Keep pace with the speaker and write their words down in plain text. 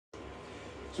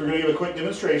So we're going to give a quick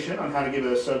demonstration on how to give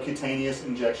a subcutaneous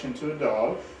injection to a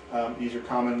dog. These are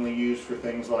commonly used for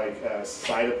things like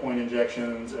cytopoint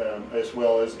injections, as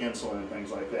well as insulin and things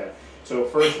like that. So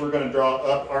first we're going to draw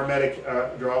up our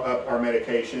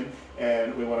medication,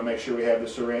 and we want to make sure we have the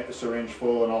syringe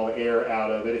full and all the air out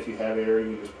of it. If you have air,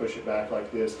 you just push it back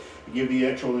like this. You give the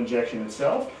actual injection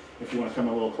itself. If you want to come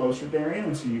a little closer, Darian,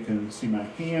 and so you can see my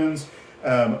hands.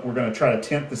 We're going to try to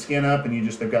tint the skin up, and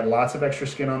they've got lots of extra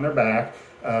skin on their back.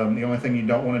 The only thing you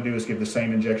don't want to do is give the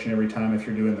same injection every time if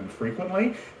you're doing them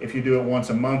frequently. If you do it once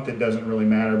a month, it doesn't really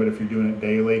matter, but if you're doing it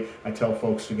daily, I tell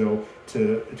folks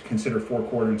to consider 4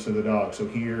 quadrants of the dog. So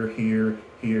here, here,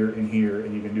 here, and here,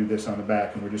 and you can do this on the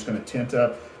back. And we're just going to tint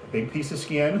up a big piece of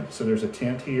skin, so there's a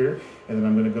tint here, and then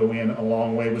I'm going to go in a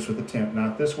long ways with the tint.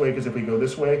 Not this way, because if we go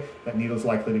this way, that needle's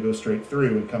likely to go straight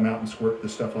through and come out and squirt the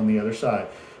stuff on the other side.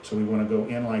 So we want to go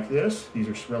in like this. These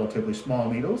are relatively small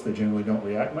needles. They generally don't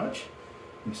react much.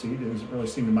 You see, he doesn't really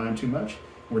seem to mind too much.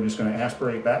 We're just going to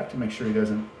aspirate back to make sure he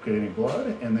doesn't get any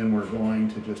blood, and then we're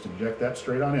going to just inject that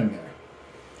straight on in there.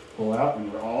 Pull out,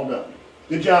 and we're all done.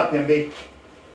 Good job, Pimby.